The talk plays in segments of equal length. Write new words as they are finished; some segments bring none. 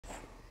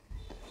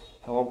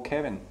Hello,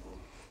 Kevin.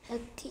 Hello,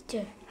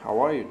 teacher. How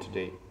are you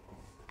today?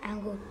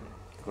 I'm good.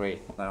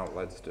 Great. Now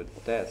let's do the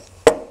test.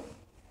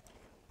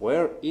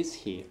 Where is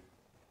he?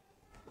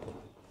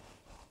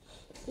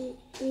 He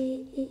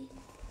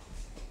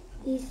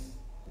is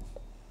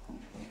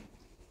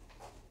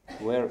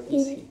Where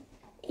is he?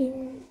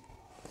 in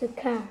the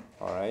car.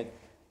 All right.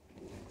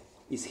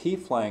 Is he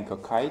flying a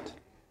kite?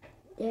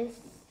 Yes,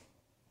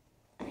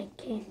 I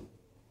can.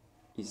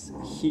 Is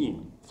he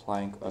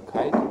flying a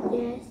kite?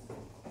 Yes,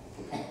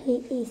 he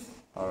is.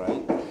 All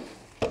right.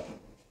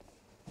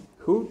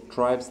 Who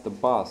drives the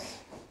bus?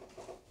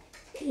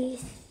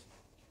 He's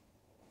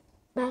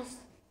bus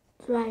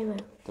driver.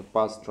 The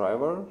bus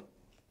driver?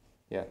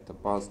 Yeah, the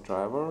bus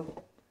driver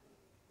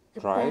The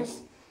drives.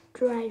 bus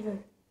driver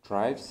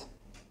Drives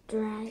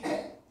drives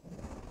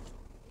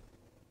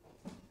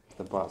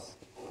the bus.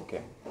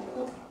 Okay.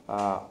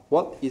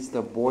 What is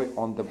the boy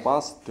on the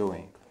bus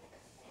doing?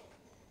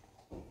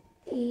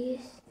 is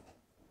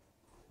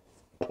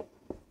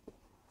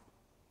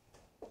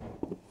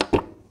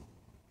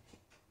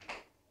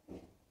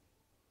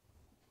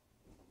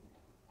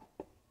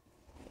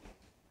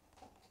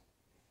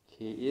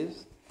He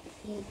is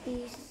he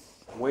is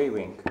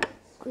waving.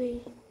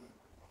 green.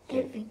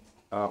 Okay.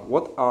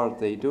 What are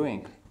they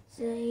doing?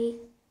 They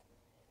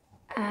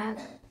are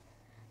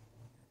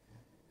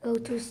go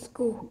to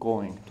school.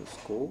 Going to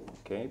school.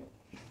 Okay.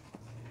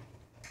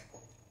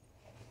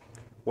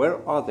 Where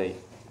are they?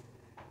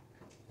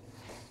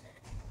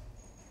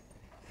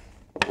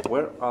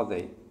 Where are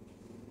they?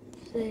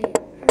 They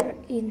are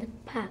in the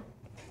park.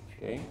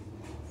 Okay.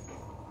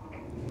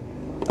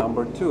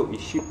 Number 2.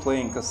 Is she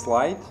playing a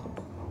slide?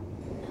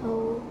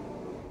 No,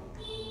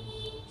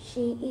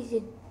 she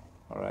isn't.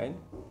 All right.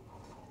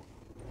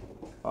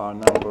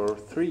 Number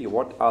 3.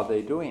 What are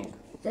they doing?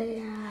 They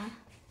are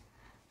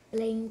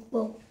playing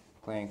ball.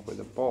 Playing with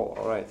the ball.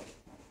 All right.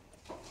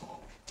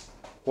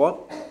 What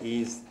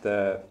is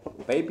the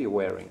baby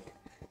wearing?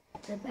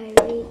 The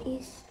baby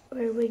is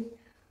wearing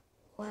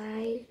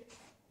white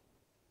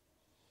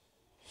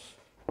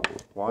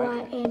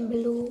and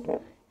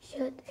blue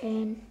shirt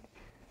and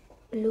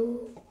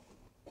blue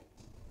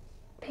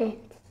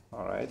pants.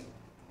 All right.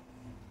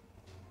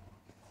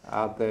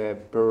 Are the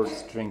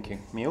birds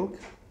drinking milk?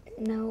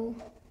 No,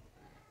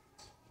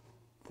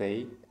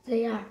 They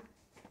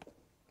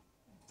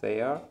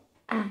are.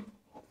 Ah,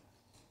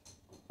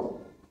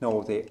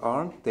 No, they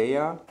aren't. They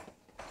are.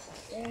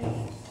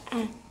 they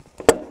are.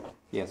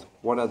 Yes.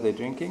 What are they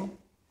drinking?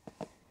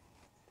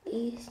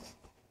 Is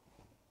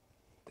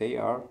They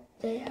are.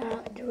 they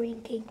are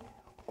drinking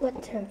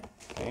water.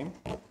 Okay.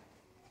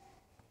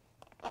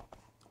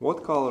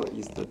 What color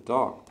is the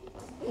dog?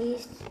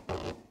 Is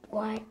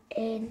white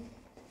and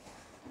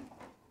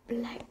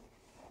black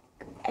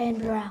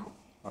and brown.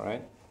 All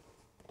right.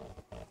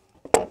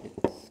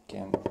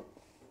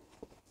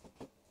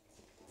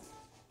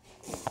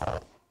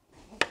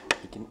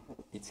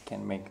 It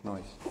can make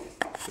noise.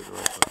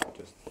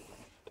 Just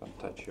don't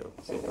touch your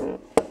zipper.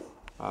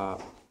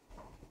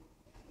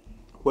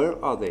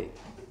 Where are they?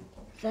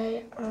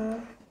 They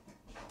are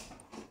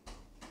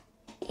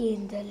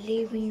in the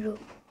living room.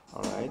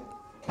 All right.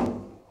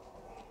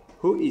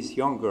 Who is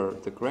younger,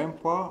 the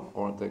grandpa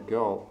or the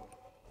girl?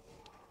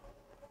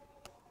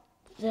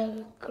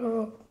 The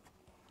girl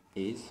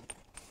Is.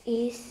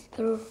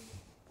 girl.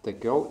 The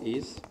girl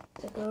is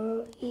The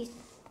girl is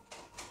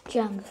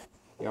younger.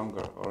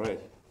 younger. All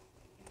right.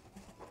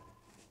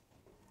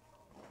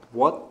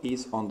 What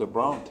is on the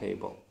brown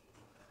table?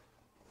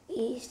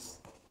 Is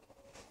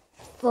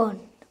phone.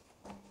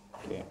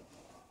 Okay.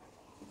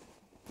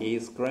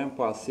 Is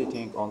grandpa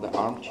sitting on the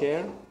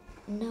armchair?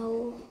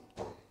 No,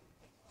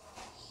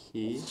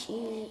 He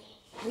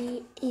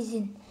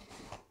isn't.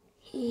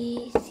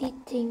 He's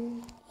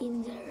sitting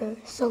in the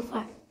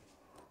sofa.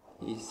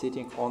 is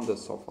sitting on the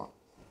sofa.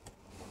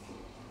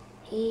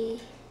 He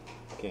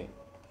Okay.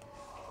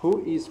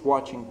 Who is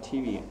watching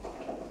TV?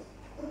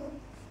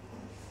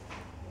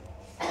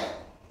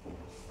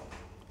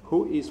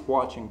 Who is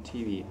watching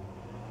TV?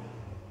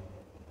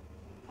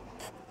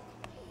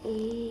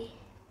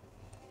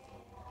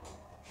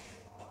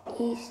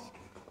 is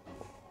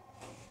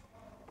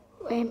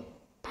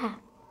grandpa.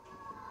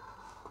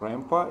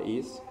 Grandpa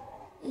is.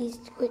 Is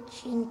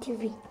watching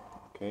TV.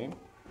 Okay.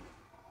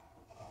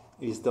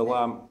 Is the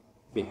lamp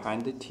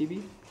behind the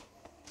TV?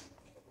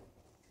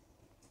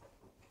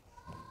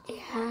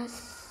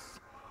 Yes.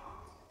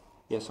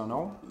 Yes or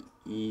no?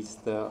 Is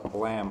the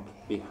lamp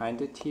behind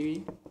the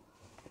TV?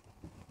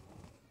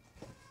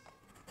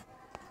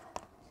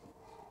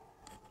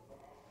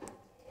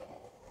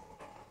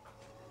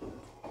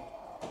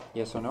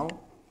 Yes or no?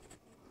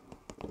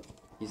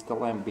 Is the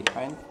lamp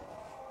behind?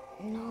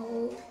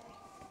 No,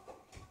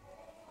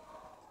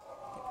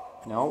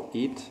 No,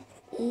 it.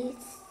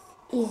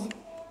 isn't.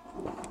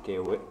 Okay,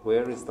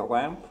 where is the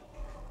lamp?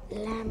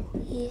 Lamp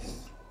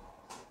is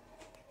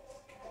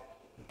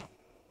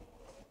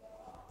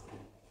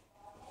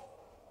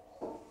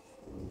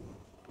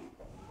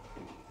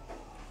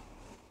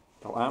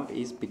The lamp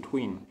is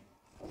between.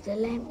 the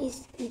lamp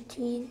is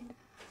between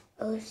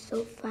a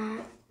sofa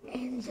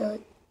and the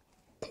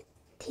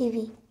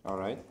TV. All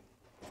right.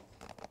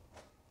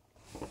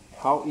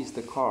 How is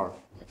the car?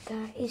 The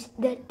car is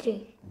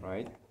dirty.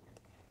 Right.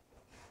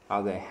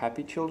 Are they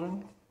happy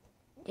children?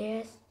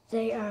 Yes,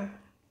 they are.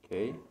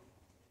 Okay.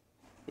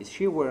 Is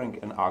she wearing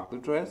an ugly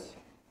dress?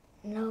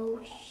 No,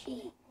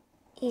 she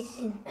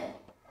isn't.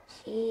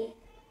 She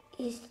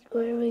is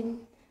wearing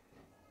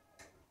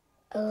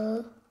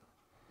a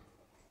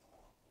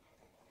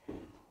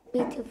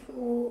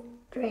beautiful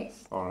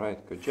dress. All right,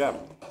 good job.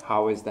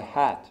 How is the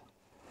hat?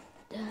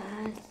 The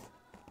hat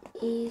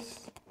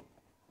is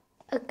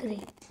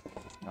ugly.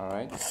 All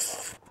right.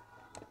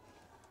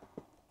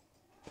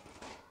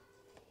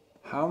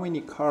 How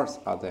many cars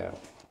are there?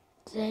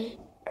 There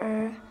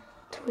are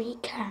 3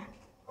 cars.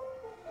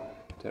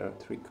 There are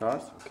 3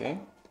 cars, okay.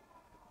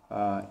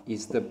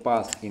 Is the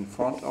bus in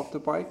front of the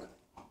bike?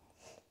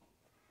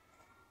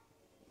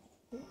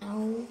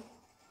 No.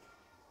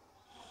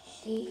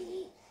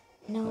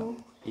 No.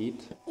 It.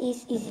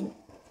 It isn't.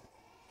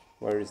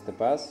 Where is the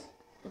bus?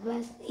 The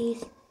bus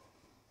is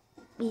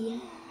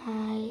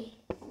behind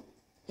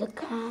the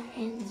car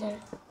and the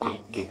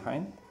bike.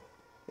 Behind?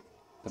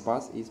 The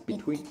bus is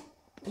between?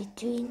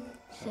 Between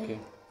the Okay.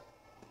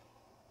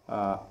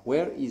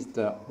 Where is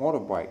the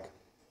motorbike?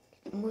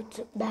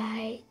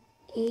 motorbike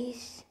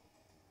is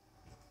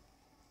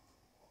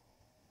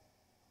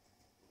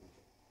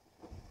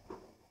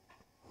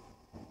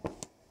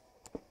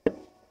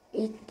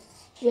it's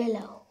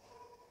yellow.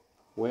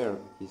 Where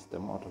is the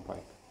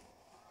motorbike?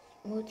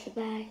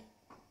 Motorbike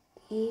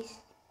is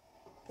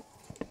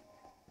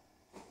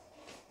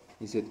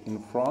Is it in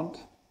front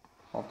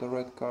of the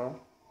red car?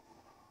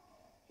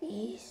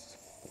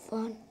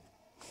 front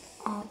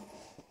of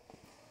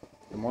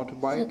The the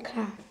motorbike?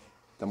 car.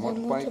 The The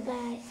motorbike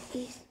motorbike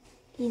is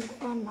in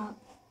front of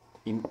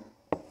in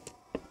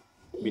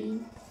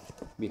in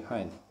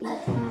behind.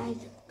 behind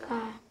the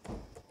car.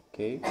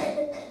 Okay.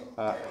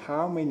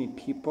 How many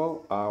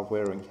people are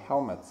wearing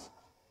helmets?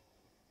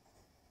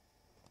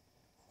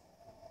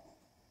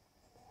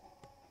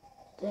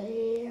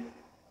 There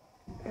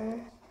are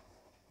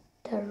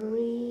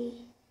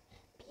 3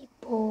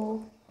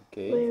 people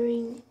Okay.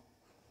 wearing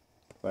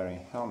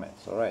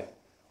Helmets. All right.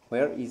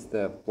 Where is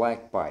the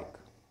black bike?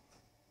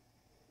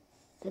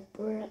 the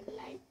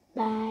black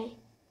bike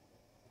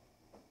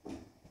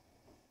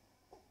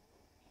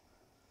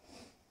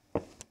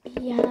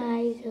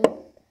behind the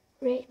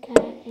red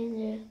car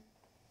and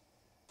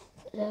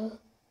the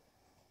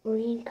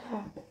green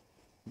car.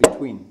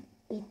 Between.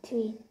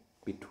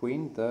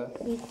 Between The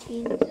the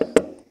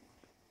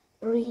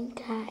green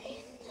car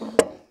and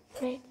the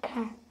red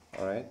car.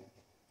 all right.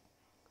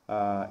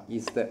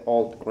 Is the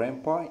old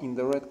grandpa in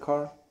the red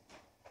car?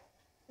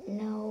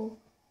 No,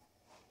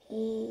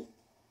 he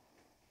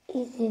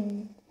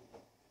isn't.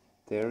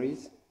 There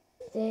is.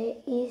 There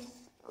is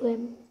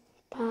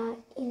grandpa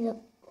in the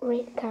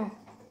red car.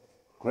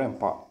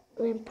 Grandpa.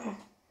 Grandpa.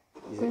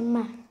 Is it-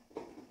 Grandma.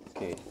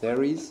 Okay.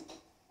 There is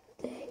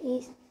There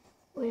is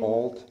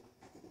old.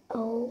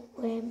 old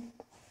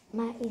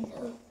grandma in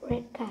the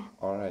red car.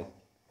 All right.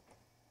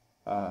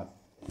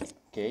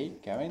 Okay,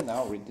 Kevin.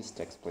 Now read this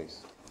text,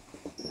 please.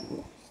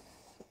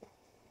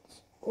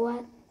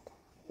 What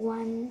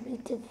one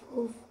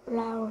beautiful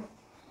flower.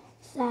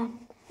 Son,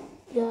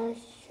 your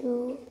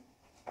shoes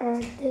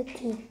are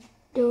dirty.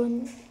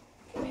 Don't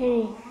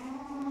worry.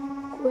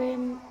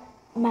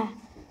 Grandma,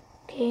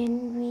 can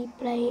we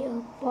play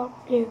a board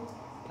game?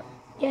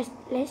 Yes,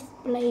 let's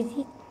play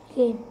this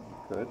game.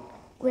 Good.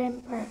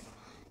 Grandpa,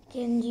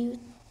 can you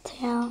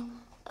tell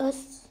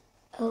us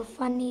a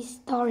funny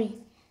story?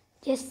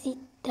 Just sit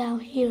down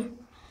here.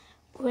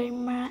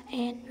 Grandma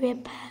and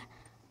Grandpa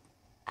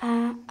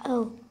are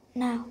old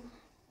now,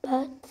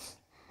 but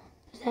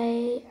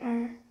they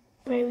are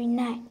very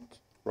nice.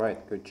 Right.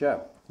 Good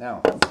job.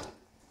 Now,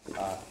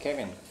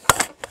 Kevin,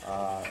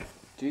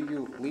 do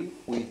you live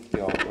with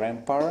your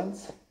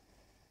grandparents?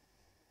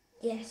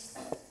 Yes,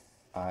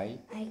 I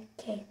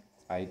can.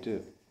 I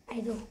do. I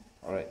do.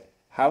 All right.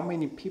 How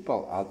many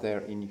people are there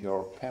in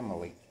your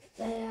family?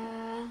 There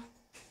are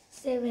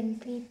 7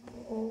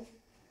 people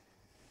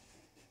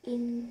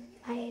in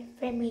my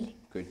family.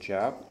 Good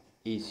job.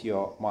 Is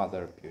your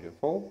mother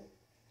beautiful?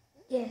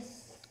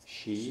 Yes,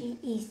 She she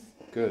is.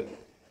 good.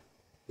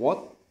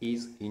 What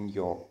is in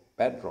your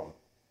bedroom?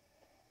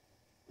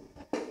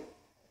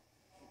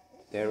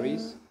 There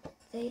is.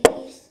 There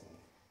is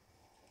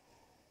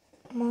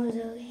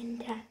mother and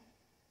dad.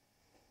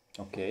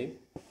 Okay.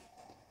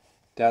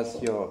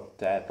 Does your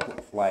dad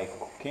like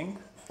cooking?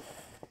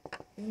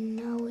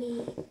 No,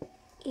 he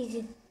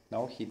isn't.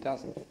 No, he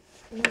doesn't.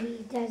 No, he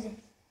doesn't.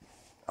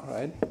 All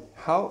right.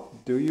 How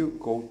do you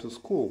go to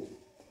school?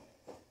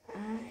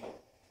 I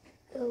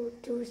go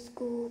to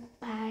school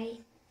by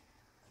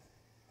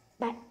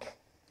bike.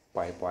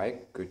 By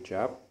bike. Good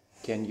job.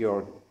 Can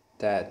your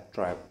dad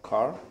drive a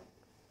car?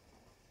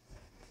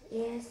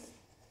 Yes,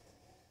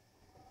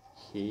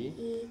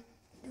 He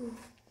do.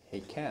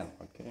 can.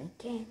 Okay.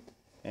 Can.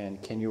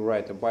 And can you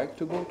ride a bike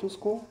to go to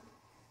school?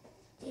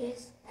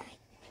 Yes, I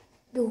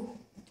do.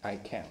 I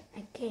can.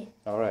 I can.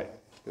 Alright.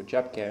 Good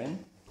job,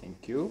 Kevin.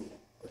 Thank you.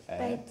 Goodbye,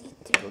 And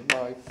teacher.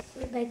 goodbye.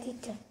 Goodbye,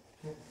 teacher.